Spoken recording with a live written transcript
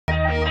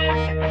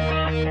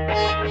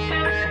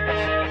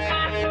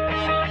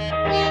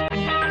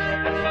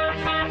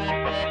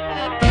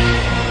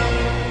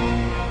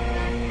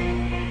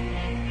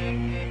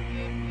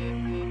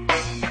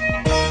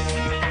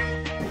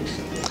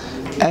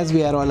As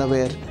we are all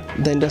aware,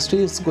 the industry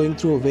is going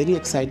through a very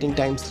exciting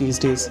times these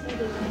days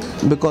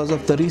because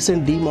of the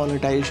recent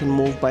demonetization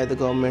move by the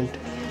government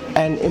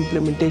and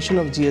implementation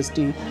of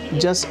GST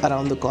just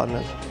around the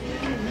corner.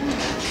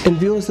 In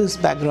view of this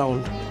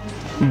background,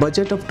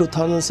 budget of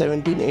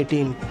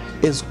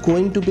 2017-18 is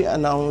going to be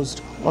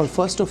announced on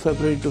 1st of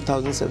February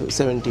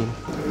 2017.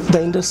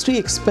 The industry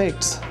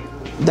expects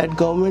that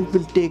government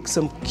will take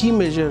some key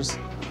measures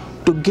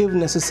to give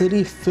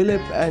necessary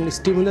fillip and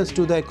stimulus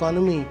to the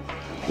economy,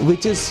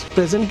 which is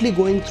presently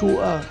going through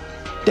a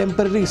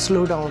temporary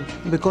slowdown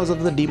because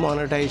of the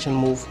demonetization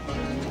move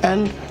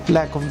and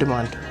lack of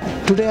demand.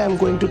 Today I am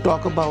going to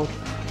talk about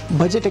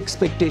budget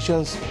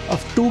expectations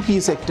of two key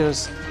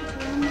sectors,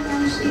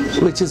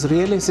 which is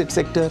real estate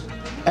sector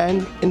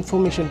and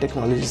information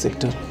technology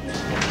sector.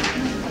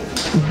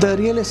 The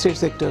real estate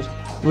sector,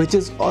 which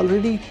is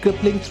already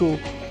crippling through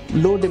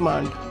low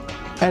demand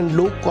and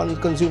low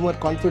consumer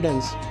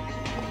confidence,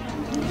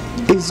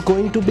 is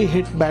going to be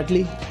hit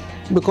badly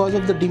because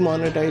of the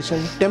demonetization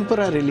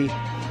temporarily,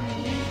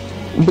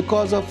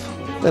 because of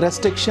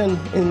restriction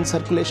in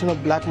circulation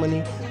of black money,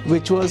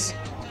 which was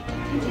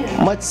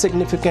much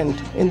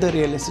significant in the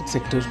real estate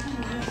sector.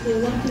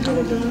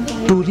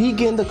 To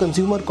regain the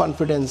consumer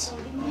confidence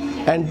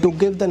and to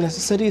give the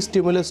necessary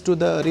stimulus to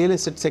the real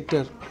estate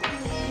sector,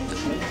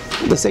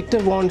 the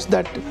sector wants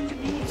that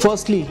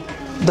firstly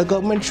the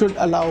government should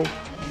allow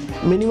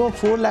minimum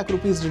 4 lakh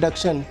rupees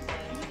reduction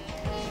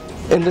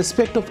in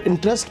respect of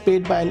interest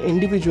paid by an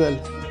individual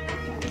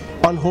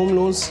on home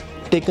loans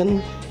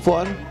taken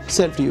for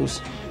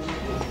self-use.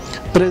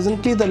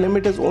 Presently the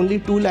limit is only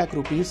 2 lakh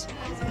rupees,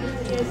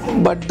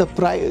 but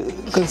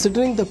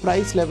considering the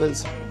price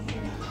levels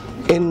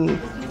in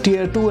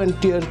tier 2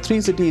 and tier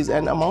 3 cities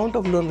and amount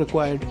of loan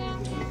required,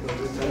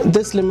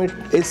 this limit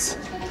is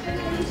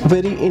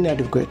very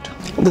inadequate.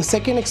 The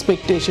second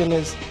expectation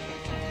is,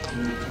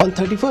 on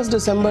 31st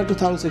December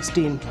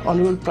 2016,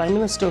 Honorable Prime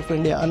Minister of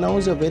India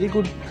announced a very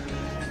good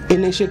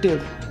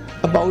initiative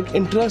about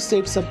interest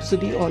rate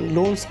subsidy on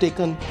loans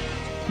taken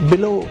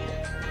below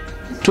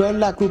 12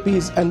 lakh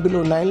rupees and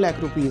below 9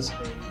 lakh rupees.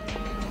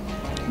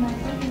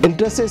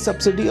 Interest rate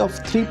subsidy of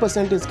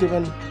 3% is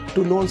given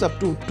to loans up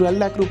to 12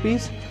 lakh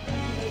rupees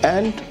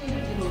and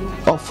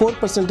of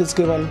 4% is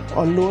given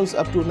on loans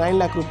up to 9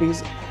 lakh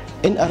rupees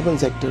in urban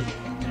sector.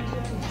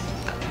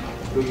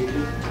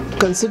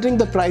 Considering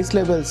the price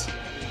levels,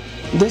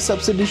 this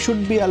subsidy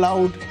should be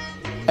allowed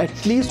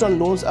at least on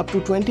loans up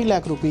to 20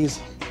 lakh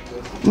rupees.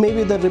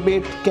 Maybe the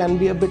rebate can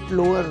be a bit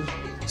lower,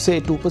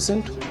 say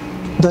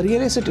 2%. The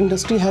real estate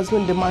industry has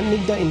been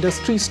demanding the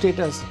industry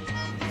status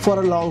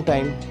for a long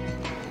time,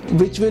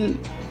 which will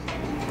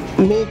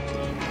make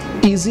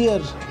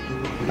easier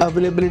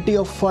availability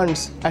of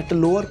funds at a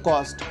lower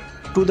cost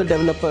to the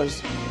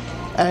developers,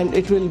 and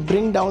it will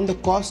bring down the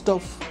cost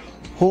of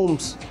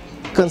homes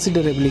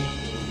considerably.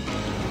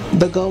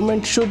 The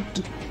government should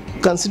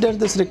consider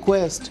this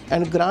request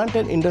and grant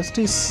an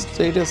industry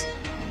status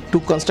to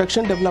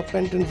construction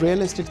development and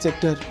real estate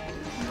sector.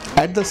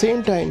 At the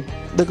same time,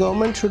 the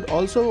government should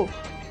also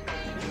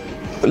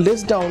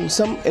list down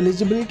some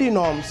eligibility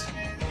norms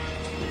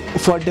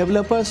for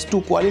developers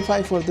to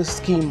qualify for this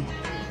scheme.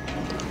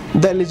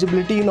 The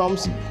eligibility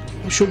norms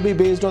should be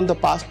based on the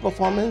past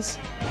performance,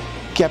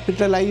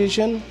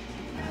 capitalization,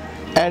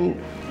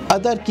 and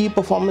other key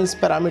performance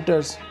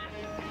parameters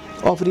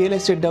of real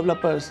estate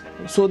developers,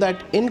 so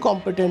that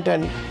incompetent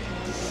and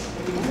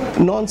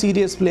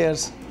non-serious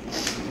players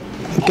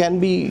can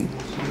be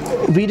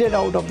weeded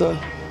out of the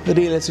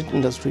real estate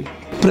industry.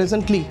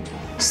 Presently,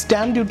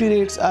 stamp duty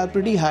rates are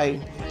pretty high,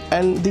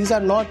 and these are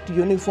not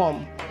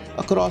uniform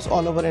across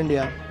all over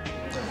India.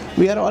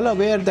 We are all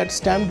aware that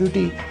stamp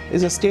duty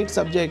is a state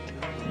subject,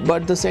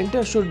 but the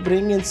center should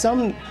bring in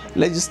some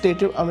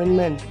legislative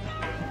amendment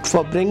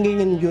for bringing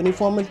in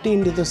uniformity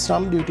into the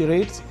stamp duty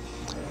rates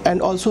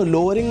and also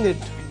lowering it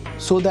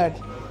so that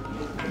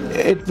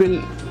it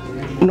will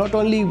not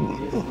only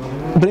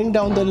bring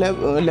down the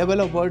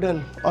level of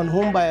burden on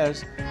home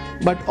buyers,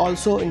 but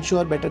also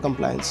ensure better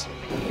compliance.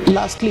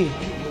 Lastly,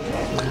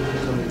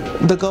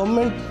 the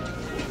government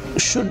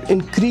should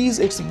increase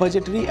its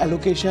budgetary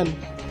allocation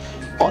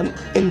on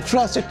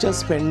infrastructure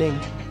spending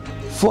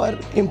for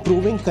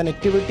improving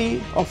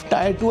connectivity of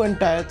tier 2 and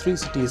tier 3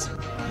 cities.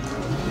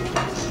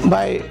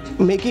 By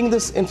making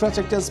this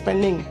infrastructure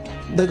spending,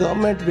 the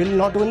government will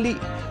not only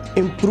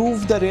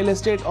improve the real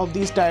estate of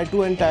these tier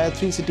 2 and tier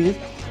 3 cities,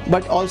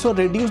 but also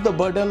reduce the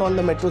burden on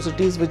the metro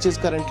cities, which is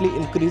currently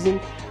increasing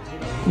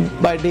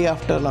by day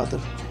after another.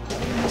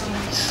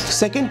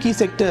 Second key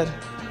sector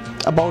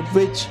about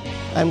which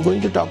I am going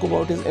to talk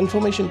about is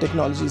information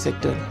technology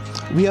sector.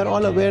 We are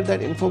all aware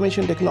that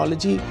information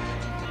technology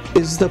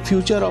is the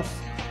future of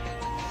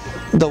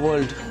the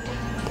world.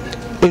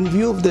 In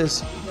view of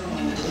this,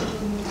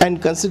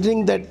 and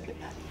considering that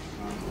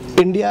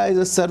India is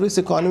a service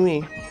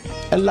economy,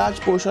 a large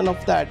portion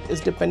of that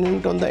is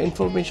dependent on the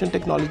information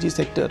technology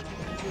sector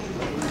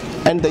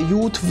and the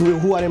youth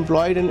who are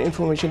employed in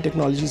information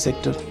technology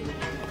sector.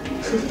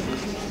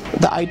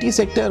 The IT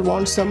sector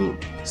wants some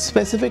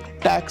specific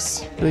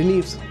tax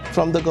reliefs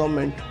from the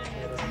government.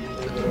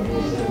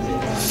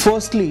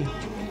 Firstly,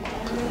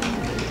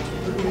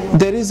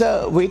 there is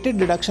a weighted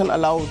deduction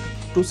allowed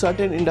to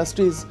certain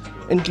industries,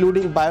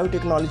 including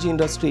biotechnology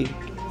industry,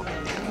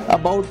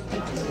 about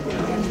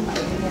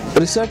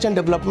research and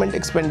development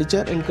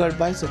expenditure incurred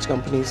by such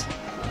companies.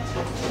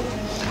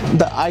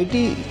 The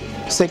IT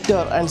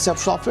sector and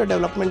software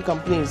development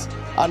companies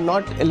are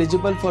not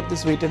eligible for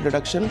this weighted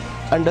deduction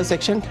under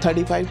section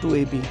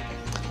 35(2)(ab).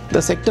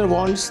 The sector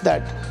wants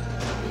that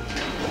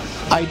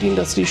IT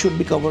industry should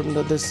be covered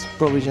under this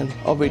provision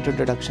of weighted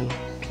deduction.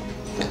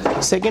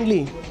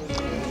 Secondly,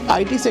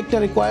 IT sector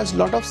requires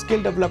lot of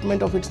skill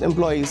development of its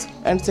employees,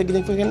 and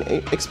significant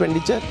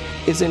expenditure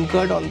is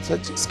incurred on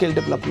such skill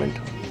development.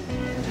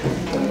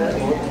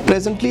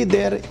 Presently,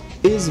 there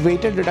is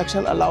weighted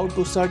deduction allowed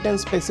to certain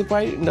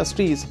specified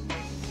industries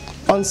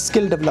on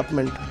skill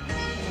development.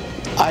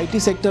 IT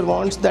sector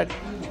wants that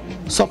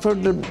software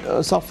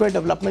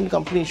development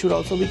companies should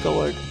also be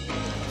covered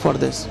for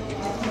this.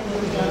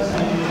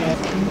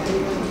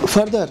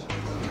 Further,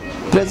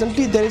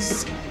 presently there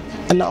is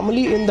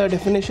anomaly in the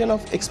definition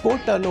of export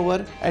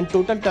turnover and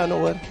total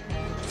turnover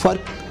for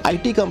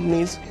IT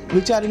companies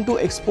which are into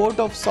export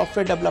of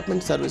software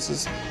development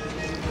services.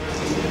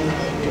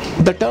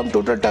 The term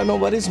total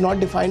turnover is not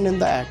defined in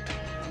the Act.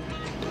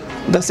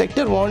 The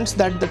sector wants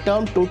that the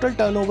term total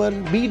turnover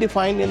be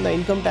defined in the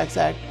Income Tax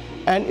Act,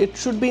 and it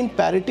should be in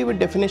parity with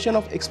definition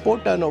of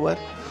export turnover,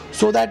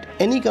 so that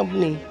any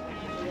company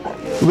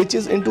which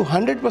is into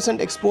 100%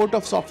 export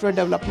of software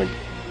development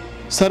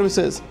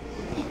services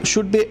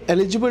should be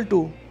eligible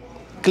to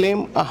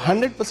claim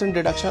 100%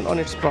 deduction on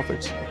its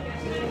profits.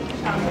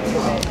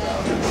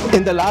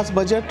 In the last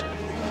budget,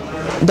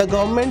 the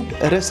government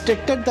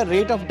restricted the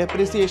rate of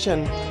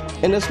depreciation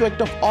in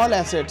respect of all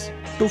assets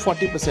to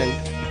 40%.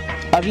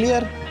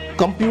 Earlier,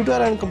 computer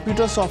and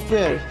computer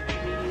software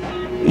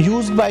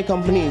used by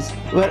companies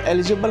were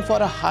eligible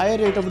for a higher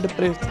rate of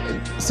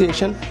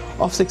depreciation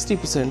of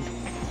 60%.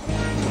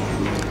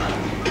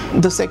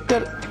 The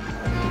sector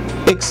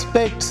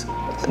expects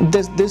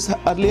this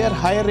earlier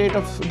higher rate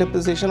of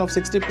depreciation of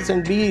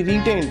 60% be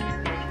retained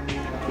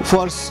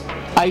for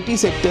IT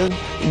sector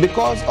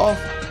because of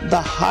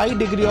the high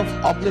degree of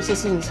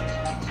obsolescence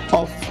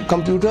of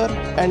computer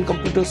and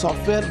computer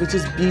software which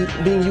is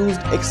being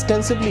used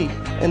extensively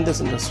in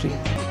this industry.